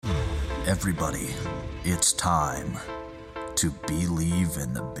Everybody, it's time to believe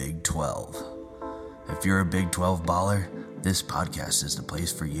in the Big 12. If you're a Big 12 baller, this podcast is the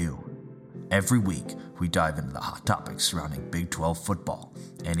place for you. Every week, we dive into the hot topics surrounding Big 12 football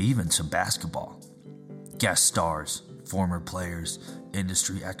and even some basketball. Guest stars, former players,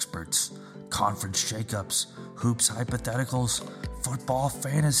 industry experts, conference shakeups, hoops hypotheticals, football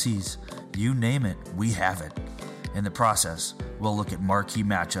fantasies, you name it, we have it. In the process, we'll look at marquee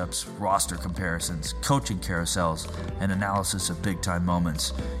matchups, roster comparisons, coaching carousels, and analysis of big-time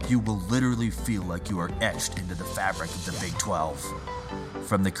moments. You will literally feel like you are etched into the fabric of the Big 12.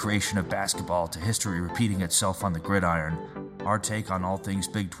 From the creation of basketball to history repeating itself on the gridiron, our take on all things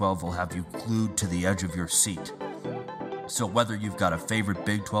Big 12 will have you glued to the edge of your seat. So whether you've got a favorite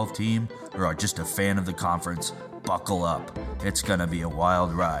Big 12 team or are just a fan of the conference, buckle up. It's gonna be a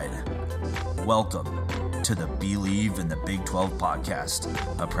wild ride. Welcome to the Believe in the Big 12 podcast,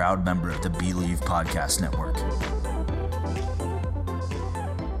 a proud member of the Believe Podcast Network.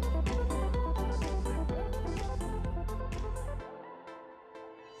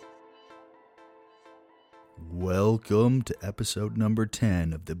 Welcome to episode number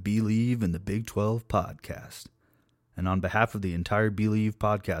 10 of the Believe in the Big 12 podcast. And on behalf of the entire Believe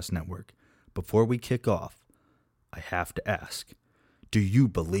Podcast Network, before we kick off, I have to ask, do you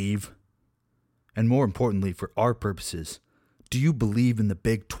believe? And more importantly, for our purposes, do you believe in the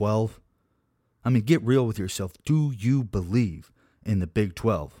Big 12? I mean, get real with yourself. Do you believe in the Big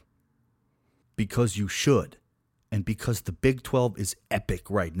 12? Because you should, and because the Big 12 is epic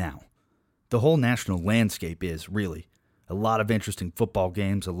right now. The whole national landscape is, really. A lot of interesting football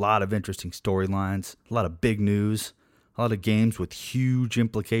games, a lot of interesting storylines, a lot of big news, a lot of games with huge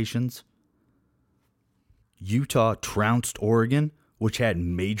implications. Utah trounced Oregon, which had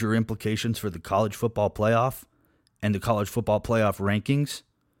major implications for the college football playoff and the college football playoff rankings,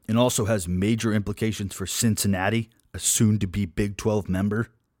 and also has major implications for Cincinnati, a soon-to-be Big 12 member.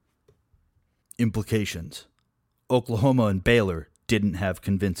 Implications. Oklahoma and Baylor didn't have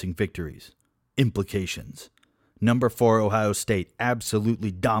convincing victories. Implications. Number 4 Ohio State absolutely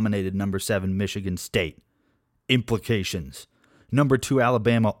dominated number 7 Michigan State. Implications. Number 2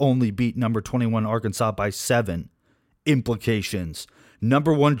 Alabama only beat number 21 Arkansas by 7. Implications.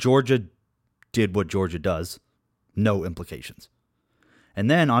 Number 1 Georgia did what Georgia does. No implications.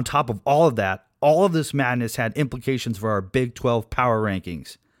 And then on top of all of that, all of this madness had implications for our Big 12 power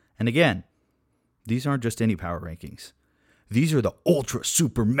rankings. And again, these aren't just any power rankings. These are the ultra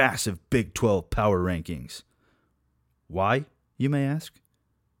super massive Big 12 power rankings. Why, you may ask?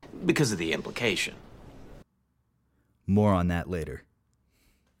 Because of the implication. More on that later.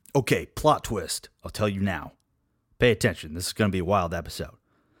 Okay, plot twist. I'll tell you now. Pay attention, this is going to be a wild episode.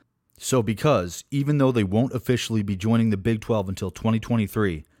 So because, even though they won't officially be joining the Big 12 until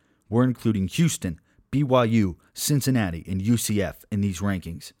 2023, we're including Houston, BYU, Cincinnati, and UCF in these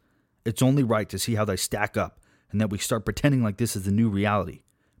rankings. It's only right to see how they stack up and that we start pretending like this is the new reality.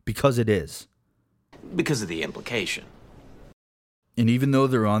 Because it is. Because of the implication. And even though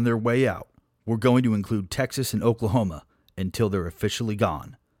they're on their way out, we're going to include Texas and Oklahoma until they're officially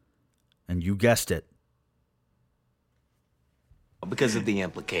gone. And you guessed it. Because of the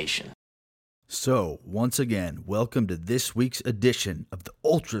implication. So, once again, welcome to this week's edition of the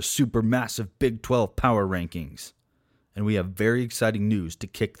Ultra Super Massive Big 12 Power Rankings. And we have very exciting news to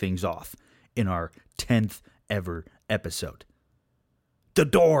kick things off in our 10th ever episode. The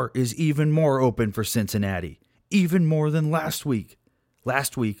door is even more open for Cincinnati, even more than last week.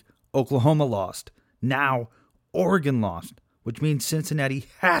 Last week, Oklahoma lost. Now, Oregon lost, which means Cincinnati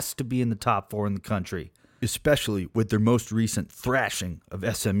has to be in the top 4 in the country, especially with their most recent thrashing of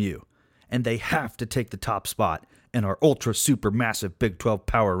SMU. And they have to take the top spot in our ultra super massive Big 12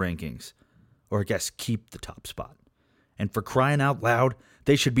 power rankings. Or I guess keep the top spot. And for crying out loud,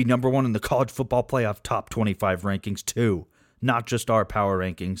 they should be number 1 in the college football playoff top 25 rankings too. Not just our power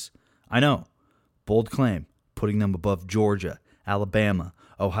rankings. I know, bold claim, putting them above Georgia, Alabama,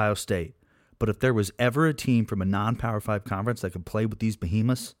 Ohio State. But if there was ever a team from a non-Power 5 conference that could play with these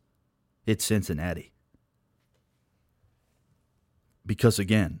behemoths, it's Cincinnati. Because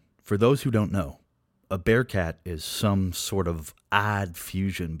again, for those who don't know, a Bearcat is some sort of odd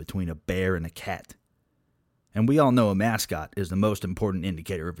fusion between a bear and a cat. And we all know a mascot is the most important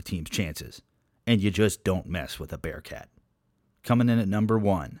indicator of a team's chances. And you just don't mess with a Bearcat. Coming in at number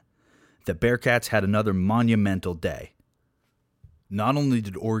 1, the Bearcats had another monumental day. Not only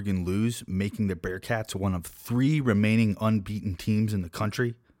did Oregon lose, making the Bearcats one of 3 remaining unbeaten teams in the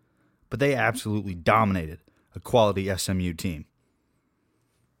country, but they absolutely dominated a quality SMU team.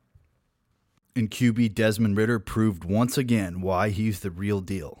 And QB Desmond Ridder proved once again why he's the real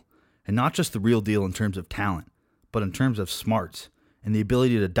deal. And not just the real deal in terms of talent, but in terms of smarts and the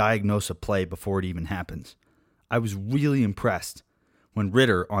ability to diagnose a play before it even happens. I was really impressed when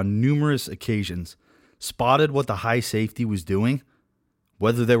Ridder, on numerous occasions, spotted what the high safety was doing,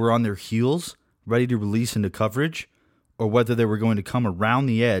 whether they were on their heels, ready to release into coverage, or whether they were going to come around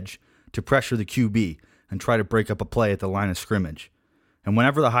the edge to pressure the QB and try to break up a play at the line of scrimmage. And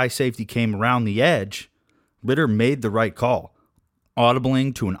whenever the high safety came around the edge, Ridder made the right call,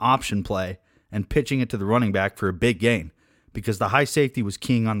 audibling to an option play and pitching it to the running back for a big gain, because the high safety was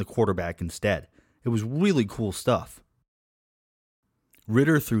keying on the quarterback instead. It was really cool stuff.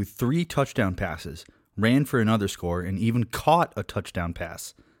 Ridder threw 3 touchdown passes, ran for another score, and even caught a touchdown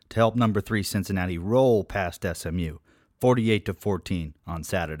pass to help number 3 Cincinnati roll past SMU, 48-14 on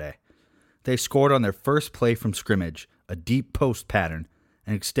Saturday. They scored on their first play from scrimmage, a deep post pattern,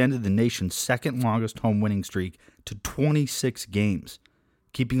 and extended the nation's second longest home winning streak to 26 games,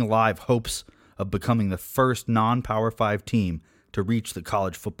 keeping alive hopes of becoming the first non-Power 5 team to reach the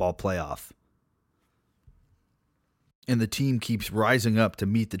college football playoff. And the team keeps rising up to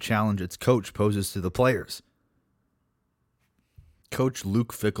meet the challenge its coach poses to the players. Coach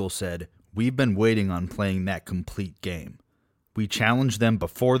Luke Fickell said, "We've been waiting on playing that complete game. We challenged them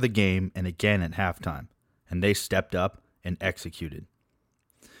before the game and again at halftime, and they stepped up and executed."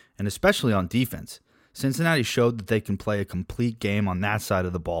 And especially on defense, Cincinnati showed that they can play a complete game on that side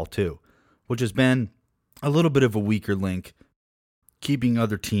of the ball too, which has been a little bit of a weaker link, keeping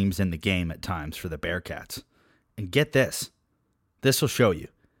other teams in the game at times for the Bearcats. And get this. This will show you.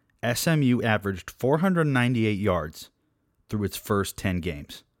 SMU averaged 498 yards through its first 10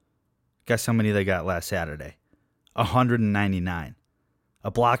 games. Guess how many they got last Saturday? 199. A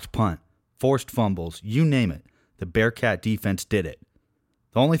blocked punt, forced fumbles, you name it. The Bearcat defense did it.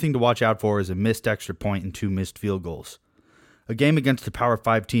 The only thing to watch out for is a missed extra point and 2 missed field goals. A game against the Power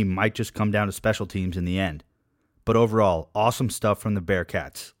 5 team might just come down to special teams in the end. But overall, awesome stuff from the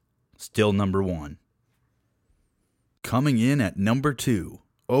Bearcats. Still number 1. Coming in at number 2,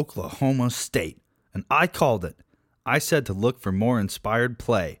 Oklahoma State. And I called it. I said to look for more inspired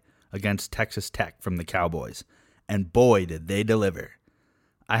play against Texas Tech from the Cowboys. And boy, did they deliver.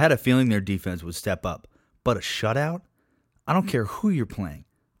 I had a feeling their defense would step up. But a shutout? I don't care who you're playing.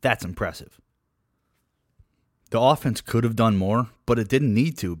 That's impressive. The offense could have done more, but it didn't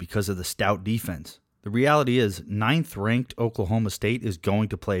need to because of the stout defense. The reality is, 9th-ranked Oklahoma State is going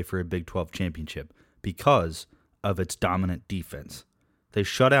to play for a Big 12 championship because of its dominant defense. They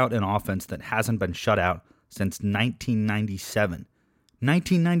shut out an offense that hasn't been shut out since 1997.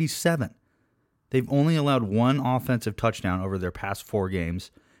 1997! They've only allowed 1 offensive touchdown over their past 4 games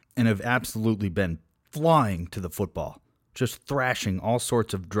and have absolutely been flying to the football, just thrashing all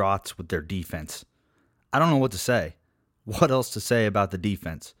sorts of draughts with their defense. I don't know what to say. What else to say about the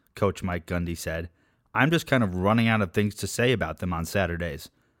defense? Coach Mike Gundy said. I'm just kind of running out of things to say about them on Saturdays.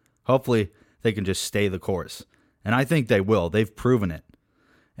 Hopefully, they can just stay the course. And I think they will. They've proven it.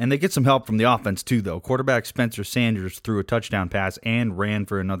 And they get some help from the offense too, though. Quarterback Spencer Sanders threw a touchdown pass and ran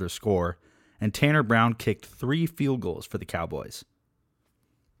for another score. And Tanner Brown kicked 3 field goals for the Cowboys.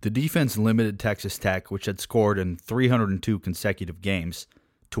 The defense limited Texas Tech, which had scored in 302 consecutive games,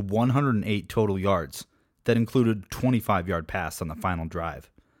 to 108 total yards. That included a 25-yard pass on the final drive.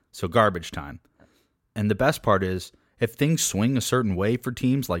 So garbage time. And the best part is, if things swing a certain way for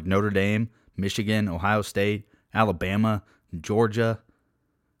teams like Notre Dame, Michigan, Ohio State, Alabama, Georgia,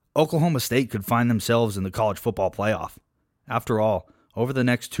 Oklahoma State could find themselves in the college football playoff. After all, over the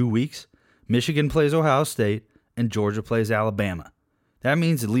next 2 weeks, Michigan plays Ohio State and Georgia plays Alabama. That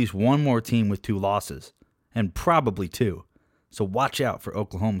means at least one more team with 2 losses, and probably 2. So watch out for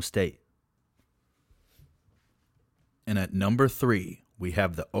Oklahoma State. And at number 3, we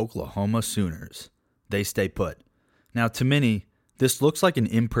have the Oklahoma Sooners. They stay put. Now, to many, this looks like an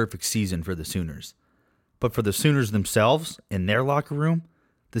imperfect season for the Sooners. But for the Sooners themselves, in their locker room,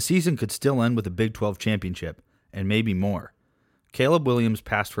 the season could still end with a Big 12 championship, and maybe more. Caleb Williams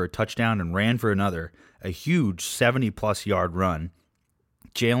passed for a touchdown and ran for another, a huge 70-plus yard run.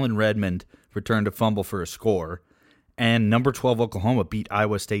 Jalen Redmond returned a fumble for a score, and number 12 Oklahoma beat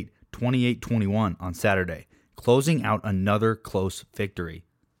Iowa State 28-21 on Saturday, closing out another close victory.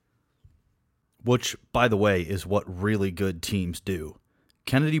 Which, by the way, is what really good teams do.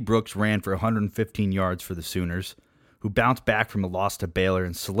 Kennedy Brooks ran for 115 yards for the Sooners, who bounced back from a loss to Baylor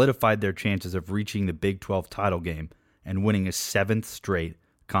and solidified their chances of reaching the Big 12 title game and winning a 7th straight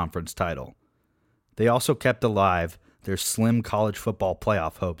conference title. They also kept alive their slim college football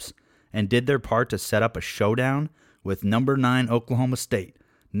playoff hopes and did their part to set up a showdown with number 9 Oklahoma State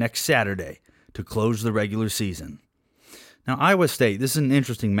next Saturday to close the regular season. Now, Iowa State, this is an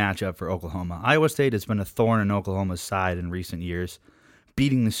interesting matchup for Oklahoma. Iowa State has been a thorn in Oklahoma's side in recent years,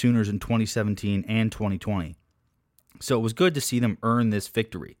 beating the Sooners in 2017 and 2020. So it was good to see them earn this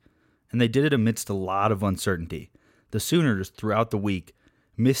victory, and they did it amidst a lot of uncertainty. The Sooners, throughout the week,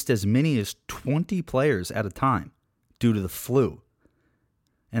 missed as many as 20 players at a time due to the flu.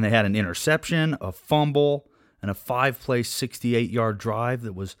 And they had an interception, a fumble, and a 5-play, 68-yard drive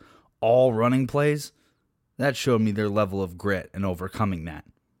that was all running plays. That showed me their level of grit and overcoming that.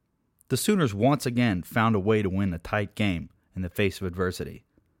 The Sooners once again found a way to win a tight game in the face of adversity.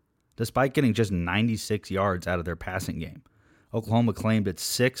 Despite getting just 96 yards out of their passing game, Oklahoma claimed its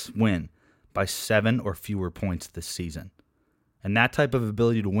 6th win by 7 or fewer points this season. And that type of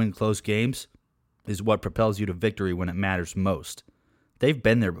ability to win close games is what propels you to victory when it matters most. They've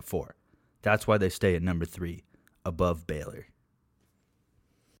been there before. That's why they stay at number 3, above Baylor.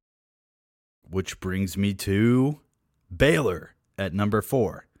 Which brings me to Baylor at number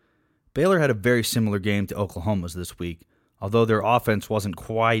 4. Baylor had a very similar game to Oklahoma's this week, although their offense wasn't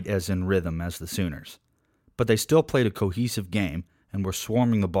quite as in rhythm as the Sooners. But they still played a cohesive game and were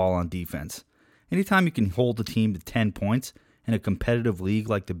swarming the ball on defense. Anytime you can hold a team to 10 points in a competitive league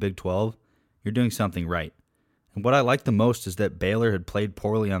like the Big 12, you're doing something right. And what I like the most is that Baylor had played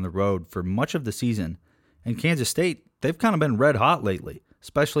poorly on the road for much of the season, and Kansas State, they've kind of been red hot lately,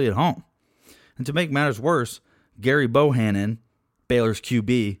 especially at home. And to make matters worse, Gary Bohannon, Baylor's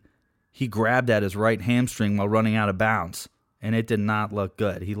QB, he grabbed at his right hamstring while running out of bounds, and it did not look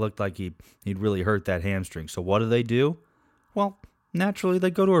good. He looked like he'd really hurt that hamstring. So what do? Well, naturally,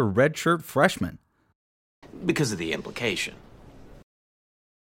 they go to a redshirt freshman. Because of the implication.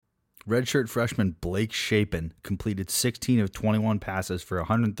 Redshirt freshman Blake Shapen completed 16 of 21 passes for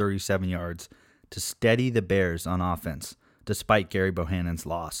 137 yards to steady the Bears on offense, despite Gary Bohannon's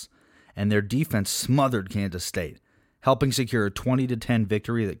loss. And their defense smothered Kansas State, helping secure a 20-10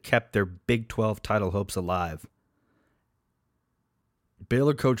 victory that kept their Big 12 title hopes alive.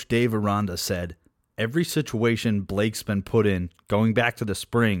 Baylor coach Dave Aranda said, "Every situation Blake's been put in, going back to the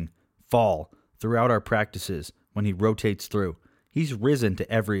spring, fall, throughout our practices, when he rotates through, he's risen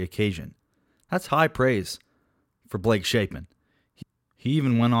to every occasion." That's high praise for Blake Shapen. He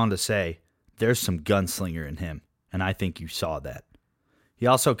even went on to say, "There's some gunslinger in him, and I think you saw that." He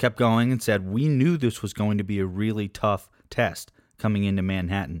also kept going and said, "We knew this was going to be a really tough test coming into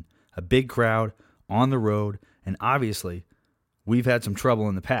Manhattan. A big crowd, on the road, and obviously, we've had some trouble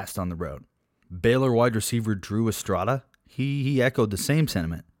in the past on the road." Baylor wide receiver Drew Estrada, he echoed the same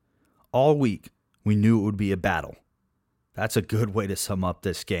sentiment. "All week, we knew it would be a battle." That's a good way to sum up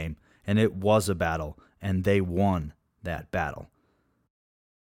this game, and it was a battle, and they won that battle.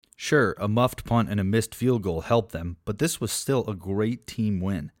 Sure, a muffed punt and a missed field goal helped them, but this was still a great team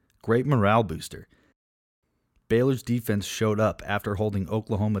win. Great morale booster. Baylor's defense showed up after holding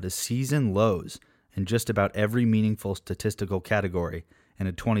Oklahoma to season lows in just about every meaningful statistical category in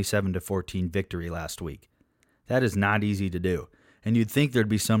a 27-14 victory last week. That is not easy to do, and you'd think there'd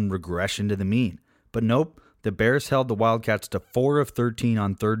be some regression to the mean. But nope, the Bears held the Wildcats to 4 of 13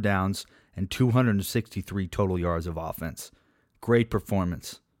 on third downs and 263 total yards of offense. Great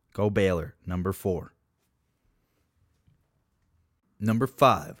performance. Go Baylor, number 4. Number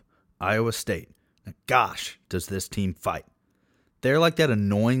 5, Iowa State. Now, gosh, does this team fight. They're like that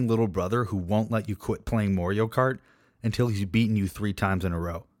annoying little brother who won't let you quit playing Mario Kart until he's beaten you 3 times in a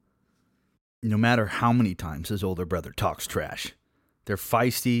row. No matter how many times his older brother talks trash. They're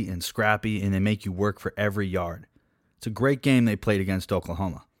feisty and scrappy, and they make you work for every yard. It's a great game they played against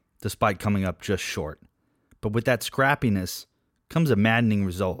Oklahoma, despite coming up just short. But with that scrappiness comes a maddening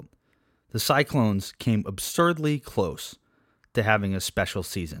result. The Cyclones came absurdly close to having a special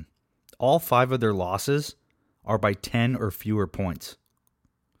season. All 5 of their losses are by 10 or fewer points.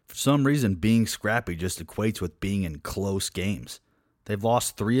 For some reason, being scrappy just equates with being in close games. They've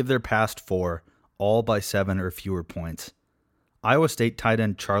lost 3 of their past 4, all by 7 or fewer points. Iowa State tight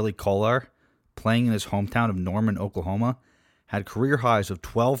end Charlie Kolar, playing in his hometown of Norman, Oklahoma, had career highs of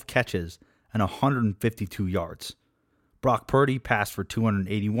 12 catches and 152 yards. Brock Purdy passed for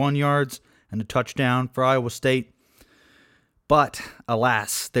 281 yards and a touchdown for Iowa State. But,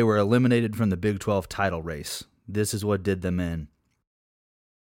 alas, they were eliminated from the Big 12 title race. This is what did them in.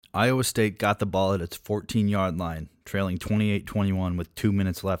 Iowa State got the ball at its 14-yard line, trailing 28-21 with 2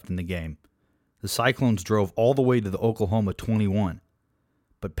 minutes left in the game. The Cyclones drove all the way to the Oklahoma 21,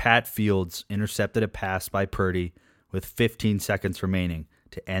 but Pat Fields intercepted a pass by Purdy with 15 seconds remaining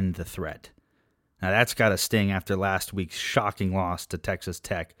to end the threat. Now that's got to sting after last week's shocking loss to Texas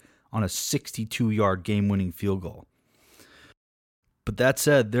Tech on a 62-yard game-winning field goal. But that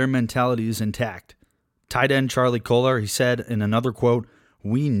said, their mentality is intact. Tight end Charlie Kolar, he said in another quote,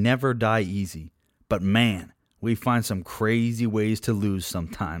 "We never die easy, but man, we find some crazy ways to lose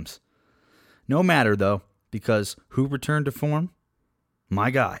sometimes." No matter, though, because who returned to form?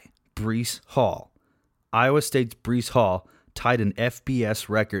 My guy, Breece Hall. Iowa State's Breece Hall tied an FBS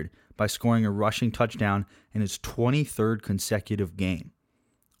record by scoring a rushing touchdown in his 23rd consecutive game.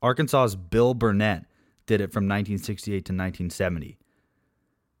 Arkansas's Bill Burnett did it from 1968 to 1970.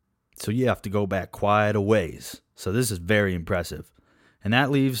 So you have to go back quite a ways. So this is very impressive. And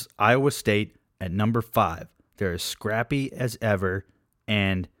that leaves Iowa State at number 5. They're as scrappy as ever,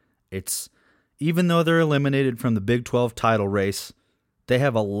 and it's, even though they're eliminated from the Big 12 title race, they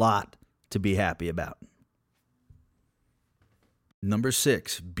have a lot to be happy about. Number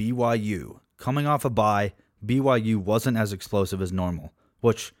 6, BYU. Coming off a bye, BYU wasn't as explosive as normal,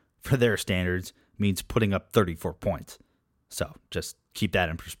 which, for their standards, means putting up 34 points. So, just keep that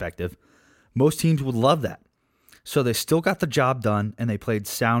in perspective. Most teams would love that. So they still got the job done, and they played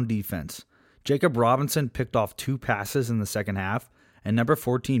sound defense. Jacob Robinson picked off 2 passes in the second half, and number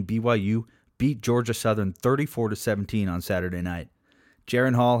 14 BYU beat Georgia Southern 34-17 on Saturday night.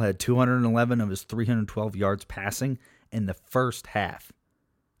 Jaren Hall had 211 of his 312 yards passing in the first half.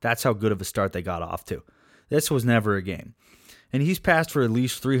 That's how good of a start they got off to. This was never a game. And he's passed for at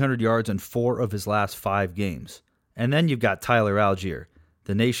least 300 yards in 4 of his last 5 games. And then you've got Tyler Algier,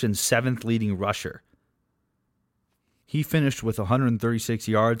 the nation's 7th leading rusher. He finished with 136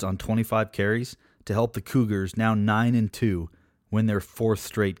 yards on 25 carries to help the Cougars, now 9-2, win their 4th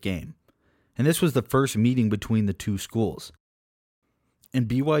straight game. And this was the first meeting between the two schools. And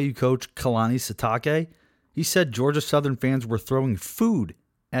BYU coach Kalani Sitake, he said Georgia Southern fans were throwing food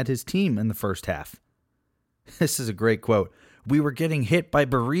at his team in the first half. This is a great quote. "We were getting hit by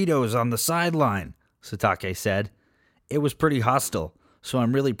burritos on the sideline," Sitake said. "It was pretty hostile, so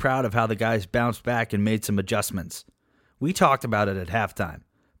I'm really proud of how the guys bounced back and made some adjustments. We talked about it at halftime,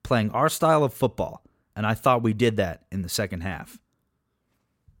 playing our style of football, and I thought we did that in the second half."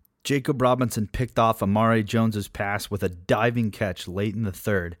 Jacob Robinson picked off Amare Jones's pass with a diving catch late in the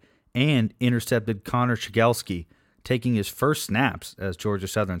third and intercepted Connor Shigelski, taking his first snaps as Georgia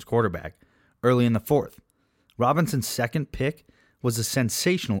Southern's quarterback, early in the fourth. Robinson's second pick was a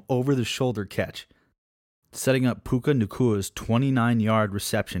sensational over-the-shoulder catch, setting up Puka Nakua's 29-yard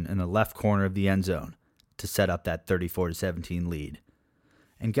reception in the left corner of the end zone to set up that 34-17 lead.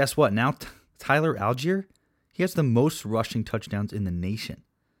 And guess what? Now Tyler Algier, he has the most rushing touchdowns in the nation.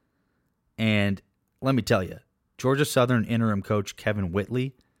 And let me tell you, Georgia Southern interim coach Kevin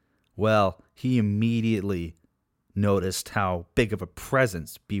Whitley, well, he immediately noticed how big of a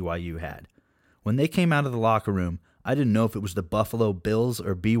presence BYU had. When they came out of the locker room, I didn't know if it was the Buffalo Bills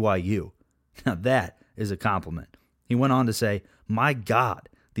or BYU. Now that is a compliment. He went on to say, "My God,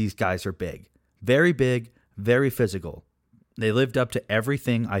 these guys are big, very physical. They lived up to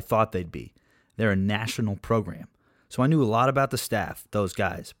everything I thought they'd be. They're a national program." So I knew a lot about the staff, those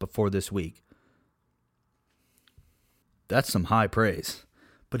guys, before this week. That's some high praise.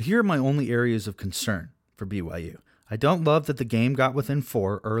 But here are my only areas of concern for BYU. I don't love that the game got within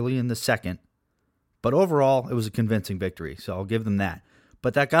 4 early in the second, but overall it was a convincing victory, so I'll give them that.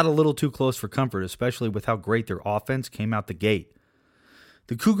 But that got a little too close for comfort, especially with how great their offense came out the gate.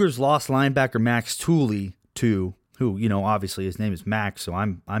 The Cougars lost linebacker Max Tooley to, who, obviously his name is Max, so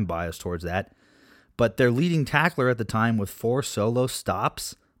I'm biased towards that. But their leading tackler at the time with 4 solo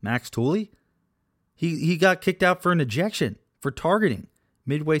stops, Max Tooley, he got kicked out for an ejection for targeting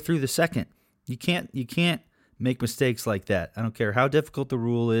midway through the second. You can't make mistakes like that. I don't care how difficult the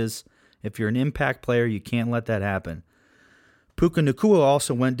rule is. If you're an impact player, you can't let that happen. Puka Nacua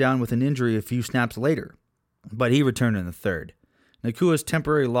also went down with an injury a few snaps later, but he returned in the third. Nakua's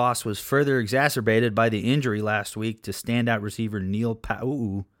temporary loss was further exacerbated by the injury last week to standout receiver Neil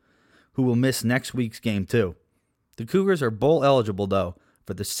Pau'u, who will miss next week's game too. The Cougars are bowl eligible, though,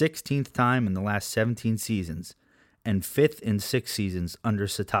 for the 16th time in the last 17 seasons, and 5th in 6 seasons under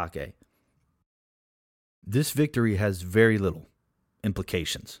Sitake. This victory has very little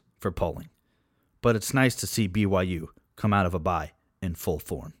implications for polling, but it's nice to see BYU come out of a bye in full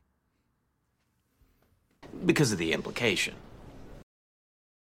form. Because of the implication.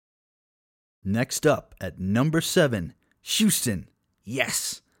 Next up at number 7, Houston.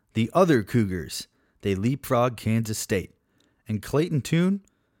 Yes, the other Cougars. They leapfrogged Kansas State. And Clayton Tune,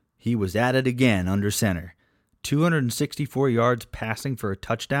 he was at it again under center. 264 yards passing for a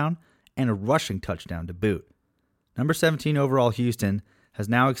touchdown and a rushing touchdown to boot. Number 17 overall Houston has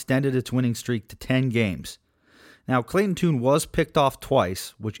now extended its winning streak to 10 games. Now, Clayton Tune was picked off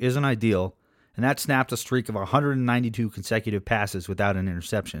twice, which isn't ideal, and that snapped a streak of 192 consecutive passes without an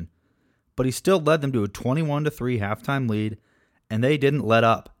interception. but he still led them to a 21-3 halftime lead, and they didn't let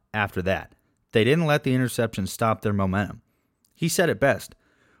up after that. They didn't let the interception stop their momentum. He said it best,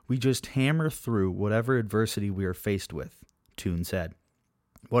 "We just hammer through whatever adversity we are faced with," Toon said.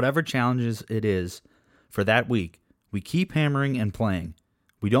 "Whatever challenges it is for that week, we keep hammering and playing.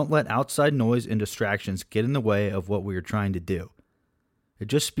 We don't let outside noise and distractions get in the way of what we are trying to do. It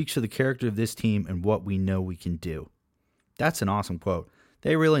just speaks to the character of this team and what we know we can do." That's an awesome quote.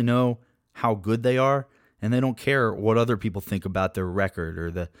 They really know how good they are, and they don't care what other people think about their record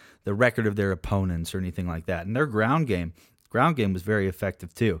or the record of their opponents or anything like that. And their ground game was very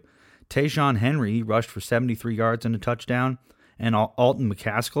effective too. Tajon Henry rushed for 73 yards and a touchdown, and Alton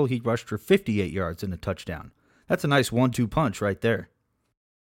McCaskill, he rushed for 58 yards and a touchdown. That's a nice 1-2 punch right there.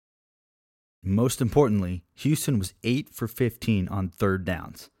 Most importantly, Houston was 8 for 15 on third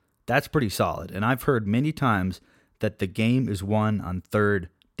downs. That's pretty solid, and I've heard many times that the game is won on third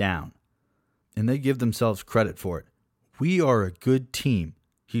down, and they give themselves credit for it. "We are a good team,"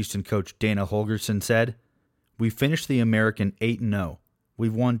 Houston coach Dana Holgorsen said. "We finished the American 8-0.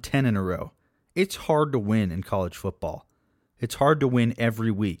 We've won 10 in a row. It's hard to win in college football. It's hard to win every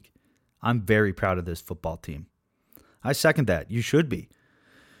week. I'm very proud of this football team." I second that. You should be.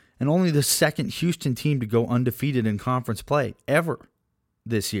 And only the second Houston team to go undefeated in conference play ever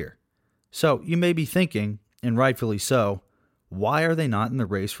this year. So you may be thinking, and rightfully so, why are they not in the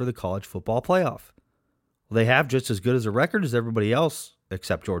race for the college football playoff? Well, they have just as good as a record as everybody else,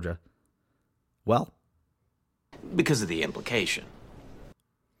 except Georgia. Well, Because of the implication.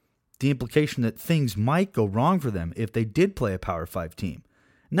 the implication that things might go wrong for them if they did play a Power 5 team.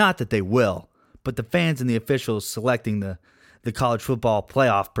 Not that they will, but the fans and the officials selecting the college football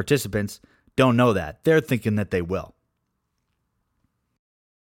playoff participants don't know that. They're thinking that they will.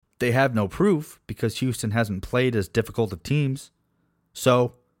 They have no proof because Houston hasn't played as difficult of teams.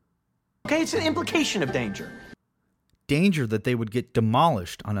 So, Okay, it's an implication of danger. danger that they would get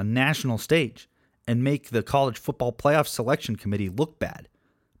demolished on a national stage and make the college football playoff selection committee look bad.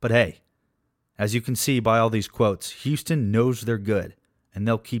 But hey, as you can see by all these quotes, Houston knows they're good, and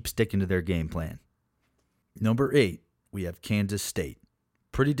they'll keep sticking to their game plan. Number 8, we have Kansas State.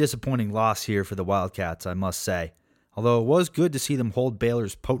 Pretty disappointing loss here for the Wildcats, I must say. Although it was good to see them hold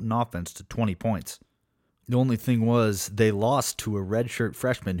Baylor's potent offense to 20 points. The only thing was they lost to a redshirt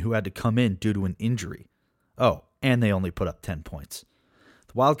freshman who had to come in due to an injury. Oh, and they only put up 10 points.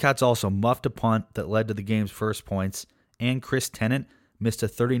 The Wildcats also muffed a punt that led to the game's first points, and Chris Tennant missed a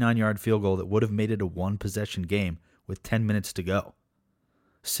 39-yard field goal that would have made it a one-possession game with 10 minutes to go.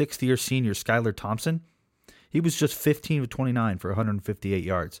 Sixth-year senior Skylar Thompson, he was just 15 of 29 for 158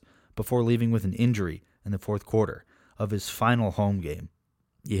 yards before leaving with an injury in the fourth quarter of his final home game.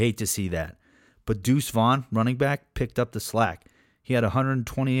 You hate to see that. But Deuce Vaughn, running back, picked up the slack. He had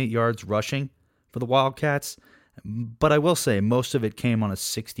 128 yards rushing for the Wildcats, but I will say most of it came on a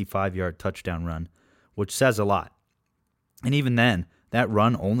 65-yard touchdown run, which says a lot. And even then, that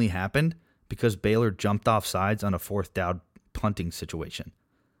run only happened because Baylor jumped off sides on a fourth down punting situation.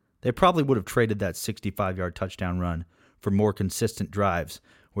 They probably would have traded that 65-yard touchdown run for more consistent drives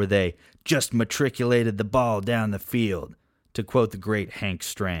where they just matriculated the ball down the field, to quote the great Hank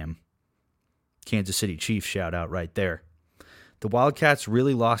Stram. Kansas City Chiefs shout out right there. The Wildcats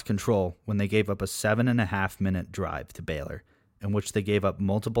really lost control when they gave up a 7.5-minute drive to Baylor, in which they gave up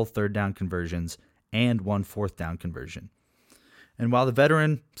multiple third down conversions and one fourth down conversion. And while the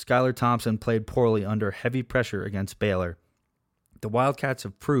veteran Skylar Thompson played poorly under heavy pressure against Baylor, the Wildcats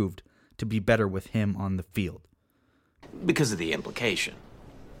have proved to be better with him on the field. Because of the implication.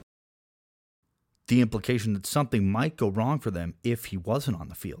 The implication that something might go wrong for them if he wasn't on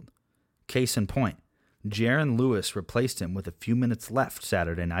the field. Case in point, Jaron Lewis replaced him with a few minutes left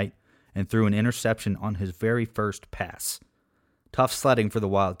Saturday night and threw an interception on his very first pass. Tough sledding for the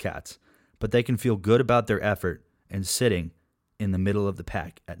Wildcats, but they can feel good about their effort and sitting in the middle of the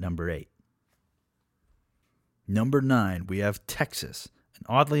pack at number 8. Number 9, we have Texas, and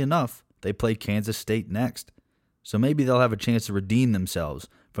oddly enough, they play Kansas State next. So maybe they'll have a chance to redeem themselves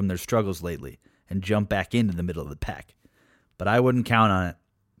from their struggles lately and jump back into the middle of the pack. But I wouldn't count on it.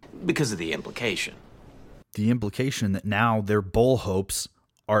 Because of the implication. The implication that now their bowl hopes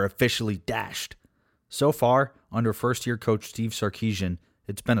are officially dashed. So far, under first-year coach Steve Sarkisian,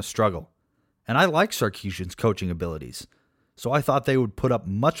 it's been a struggle. And I like Sarkisian's coaching abilities, so I thought they would put up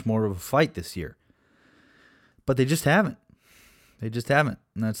much more of a fight this year. But they just haven't. And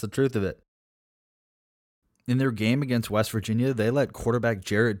that's the truth of it. In their game against West Virginia, they let quarterback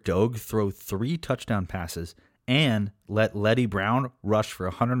Jarrett Doeg throw 3 touchdown passes and let Letty Brown rush for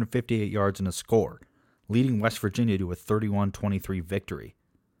 158 yards and a score, leading West Virginia to a 31-23 victory.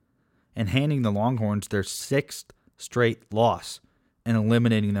 and handing the Longhorns their 6th straight loss and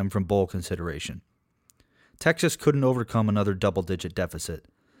eliminating them from bowl consideration. Texas couldn't overcome another double-digit deficit.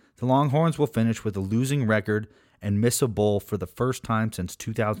 The Longhorns will finish with a losing record and miss a bowl for the first time since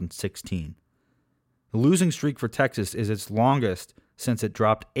 2016. The losing streak for Texas is its longest since it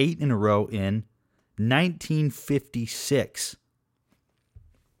dropped 8 in a row in 1956.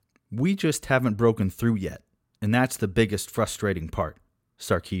 We just haven't broken through yet, and that's the biggest frustrating part,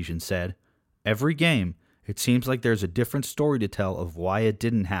 Sarkisian said. Every game, it seems like there's a different story to tell of why it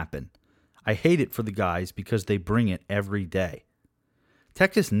didn't happen. I hate it for the guys because they bring it every day.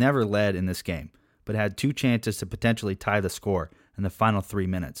 Texas never led in this game, but had 2 chances to potentially tie the score in the final 3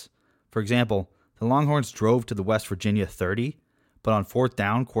 minutes. For example, the Longhorns drove to the West Virginia 30, but on 4th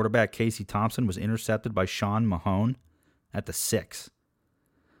down, quarterback Casey Thompson was intercepted by Sean Mahone at the 6.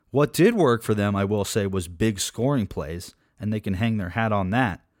 What did work for them, I will say, was big scoring plays, and they can hang their hat on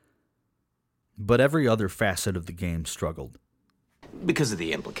that. But every other facet of the game struggled. Because of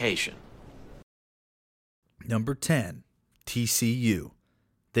the implication. Number 10, TCU.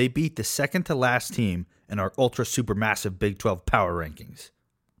 They beat the second-to-last team in our ultra-supermassive Big 12 power rankings.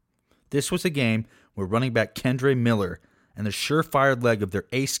 This was a game where running back Kendre Miller and the surefire leg of their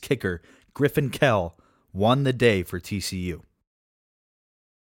ace kicker, Griffin Kell, won the day for TCU.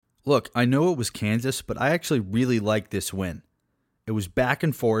 Look, I know it was Kansas, but I actually really liked this win. It was back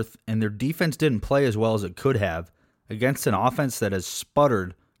and forth, and their defense didn't play as well as it could have against an offense that has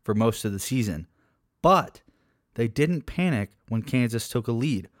sputtered for most of the season. But they didn't panic when Kansas took a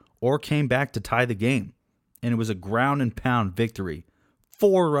lead or came back to tie the game. And it was a ground and pound victory.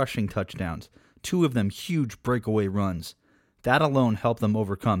 4 rushing touchdowns, 2 of them huge breakaway runs. That alone helped them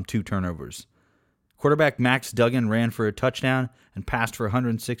overcome 2 turnovers. Quarterback Max Duggan ran for a touchdown and passed for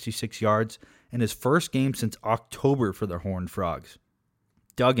 166 yards in his first game since October for the Horned Frogs.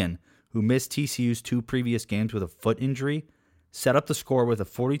 Duggan, who missed TCU's 2 previous games with a foot injury, set up the score with a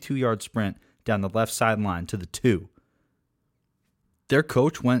 42-yard sprint down the left sideline to the 2. Their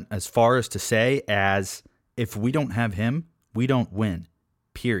coach went as far as to say if we don't have him, we don't win,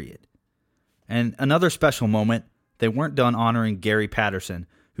 period. And another special moment, they weren't done honoring Gary Patterson,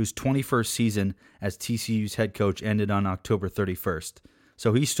 whose 21st season as TCU's head coach ended on October 31st.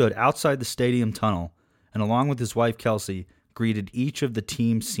 So he stood outside the stadium tunnel and along with his wife Kelsey, greeted each of the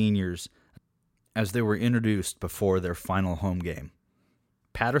team's seniors as they were introduced before their final home game.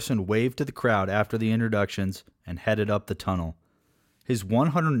 Patterson waved to the crowd after the introductions and headed up the tunnel. His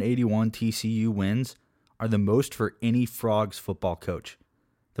 181 TCU wins are the most for any Frogs football coach.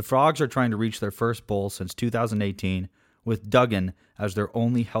 The Frogs are trying to reach their first bowl since 2018 with Duggan as their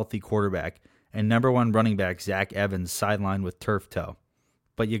only healthy quarterback and number 1 running back Zach Evans sidelined with turf toe.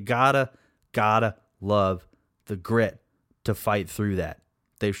 But you gotta love the grit to fight through that.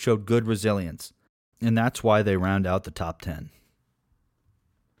 They've showed good resilience, and that's why they round out the top 10.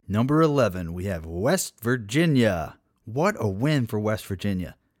 Number 11, we have West Virginia. What a win for West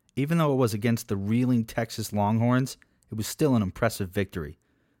Virginia. Even though it was against the reeling Texas Longhorns, it was still an impressive victory.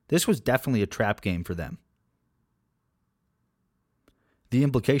 This was definitely a trap game for them. The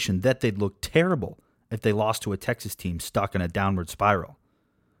implication that they'd look terrible if they lost to a Texas team stuck in a downward spiral.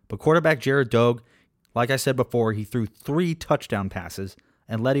 But quarterback Jared Doeg, like I said before, he threw 3 touchdown passes,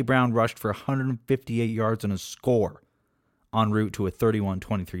 and Letty Brown rushed for 158 yards and a score, en route to a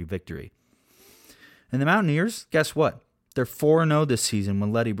 31-23 victory. And the Mountaineers, guess what? They're 4-0 this season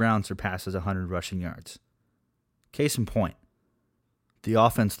when Letty Brown surpasses 100 rushing yards. Case in point, the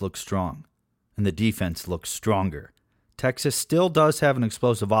offense looks strong, and the defense looks stronger. Texas still does have an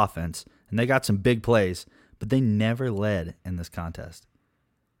explosive offense, and they got some big plays, but they never led in this contest.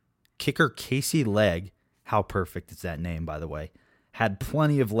 Kicker Casey Legg, how perfect is that name, by the way, had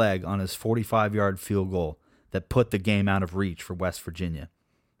plenty of leg on his 45-yard field goal that put the game out of reach for West Virginia.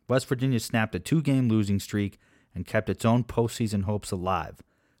 West Virginia snapped a 2-game losing streak and kept its own postseason hopes alive,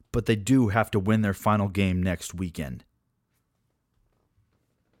 but they do have to win their final game next weekend.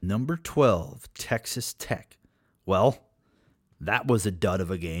 Number 12, Texas Tech. Well, that was a dud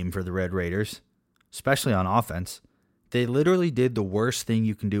of a game for the Red Raiders, especially on offense. They literally did the worst thing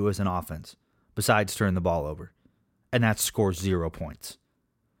you can do as an offense, besides turn the ball over, and that's score 0 points.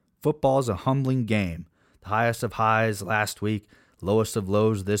 Football is a humbling game. The highest of highs last week, lowest of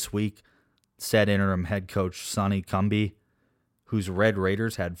lows this week, said interim head coach Sonny Cumbie, whose Red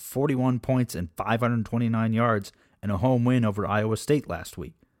Raiders had 41 points and 529 yards in a home win over Iowa State last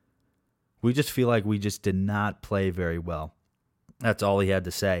week. We just feel like we just did not play very well. That's all he had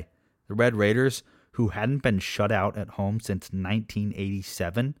to say. The Red Raiders, who hadn't been shut out at home since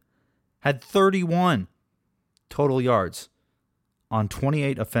 1987, had 31 total yards on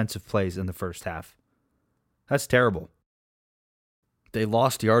 28 offensive plays in the first half. That's terrible. They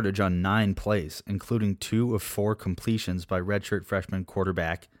lost yardage on 9 plays, including 2 of 4 completions by redshirt freshman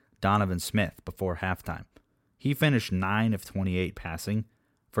quarterback Donovan Smith before halftime. He finished 9 of 28 passing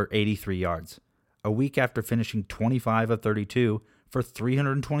for 83 yards, a week after finishing 25 of 32 for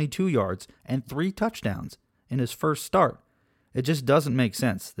 322 yards and 3 touchdowns in his first start. It just doesn't make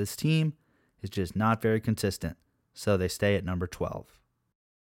sense. This team is just not very consistent, so they stay at number 12.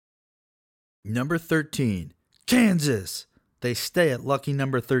 Number 13, Kansas. They stay at lucky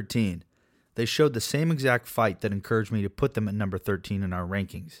number 13. They showed the same exact fight that encouraged me to put them at number 13 in our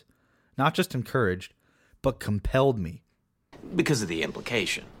rankings. Not just encouraged, but compelled me. Because of the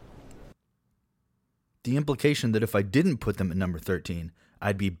implication. The implication that if I didn't put them at number 13,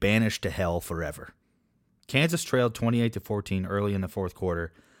 I'd be banished to hell forever. Kansas trailed 28-14 early in the fourth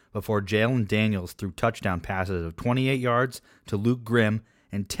quarter before Jalen Daniels threw touchdown passes of 28 yards to Luke Grimm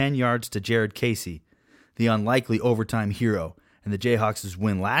and 10 yards to Jared Casey, the unlikely overtime hero in the Jayhawks'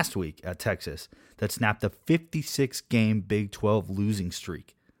 win last week at Texas that snapped a 56-game Big 12 losing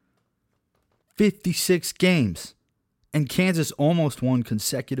streak. 56 games! And Kansas almost won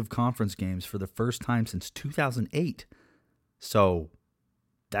consecutive conference games for the first time since 2008. So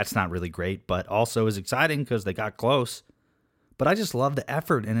that's not really great, but also is exciting because they got close. But I just love the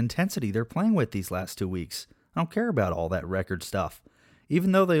effort and intensity they're playing with these last 2 weeks. I don't care about all that record stuff.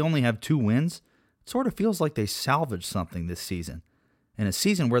 Even though they only have 2 wins, it sort of feels like they salvaged something this season, in a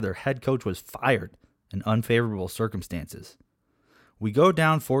season where their head coach was fired in unfavorable circumstances. We go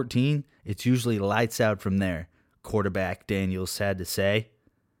down 14, it's usually lights out from there, quarterback Daniels had to say.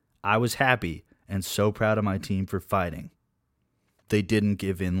 I was happy and so proud of my team for fighting. They didn't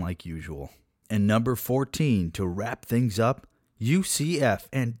give in like usual. And number 14, to wrap things up, UCF,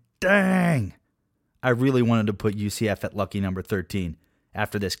 and dang! I really wanted to put UCF at lucky number 13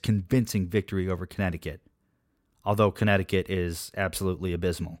 after this convincing victory over Connecticut, although Connecticut is absolutely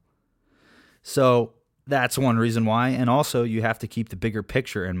abysmal. So that's one reason why, and also you have to keep the bigger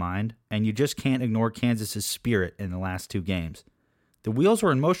picture in mind, and you just can't ignore Kansas' spirit in the last 2 games. The wheels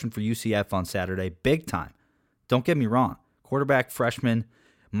were in motion for UCF on Saturday, big time. Don't get me wrong, quarterback freshman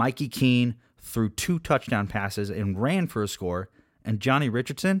Mikey Keene threw 2 touchdown passes and ran for a score, and Johnny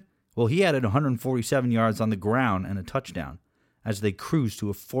Richardson, well, he added 147 yards on the ground and a touchdown as they cruised to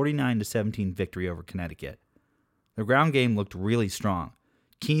a 49-17 victory over Connecticut. The ground game looked really strong.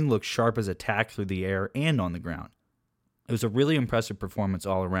 Keene looked sharp as a tack through the air and on the ground. It was a really impressive performance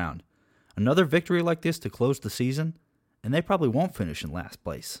all around. Another victory like this to close the season, and they probably won't finish in last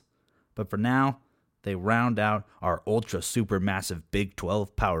place. But for now, they round out our ultra super massive Big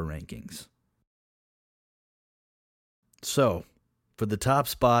 12 power rankings. So, for the top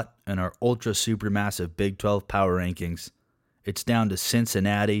spot in our ultra super massive Big 12 power rankings, it's down to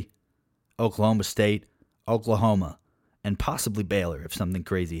Cincinnati, Oklahoma State, Oklahoma, and possibly Baylor if something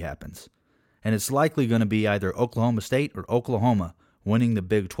crazy happens. And it's likely going to be either Oklahoma State or Oklahoma winning the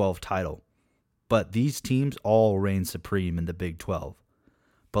Big 12 title. But these teams all reign supreme in the Big 12.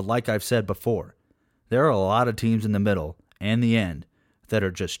 But like I've said before, there are a lot of teams in the middle and the end that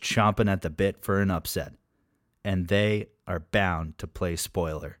are just chomping at the bit for an upset. And they are bound to play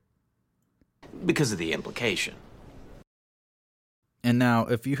spoiler. Because of the implication. And now,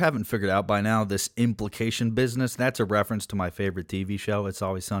 if you haven't figured out by now, this implication business, that's a reference to my favorite TV show, It's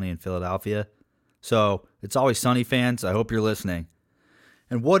Always Sunny in Philadelphia. So, It's Always Sunny fans, I hope you're listening.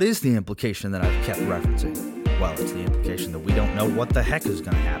 And what is the implication that I've kept referencing? Well, it's the implication that we don't know what the heck is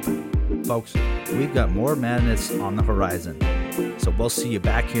going to happen. Folks, we've got more madness on the horizon. So we'll see you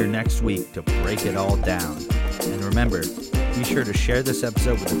back here next week to break it all down. And remember, be sure to share this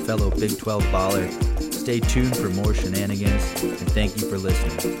episode with a fellow Big 12 baller. Stay tuned for more shenanigans, and thank you for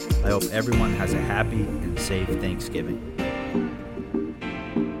listening. I hope everyone has a happy and safe Thanksgiving.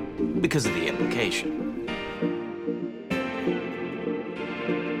 Because of the implication.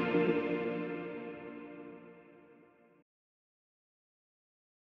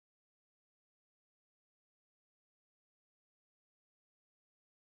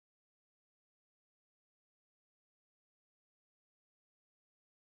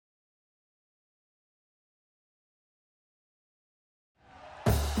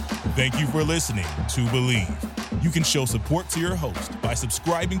 Thank you for listening to Believe. You can show support to your host by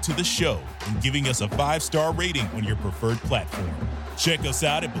subscribing to the show and giving us a 5-star rating on your preferred platform. Check us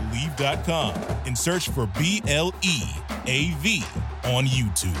out at Believe.com and search for BLEAV on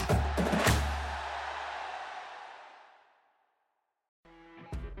YouTube.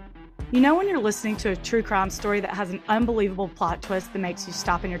 You know when you're listening to a true crime story that has an unbelievable plot twist that makes you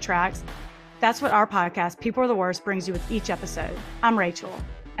stop in your tracks? That's what our podcast, People Are the Worst, brings you with each episode. I'm Rachel.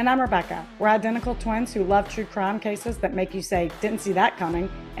 And I'm Rebecca. We're identical twins who love true crime cases that make you say, didn't see that coming,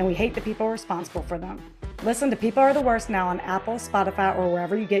 and we hate the people responsible for them. Listen to People Are the Worst now on Apple, Spotify, or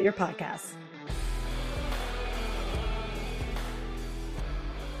wherever you get your podcasts.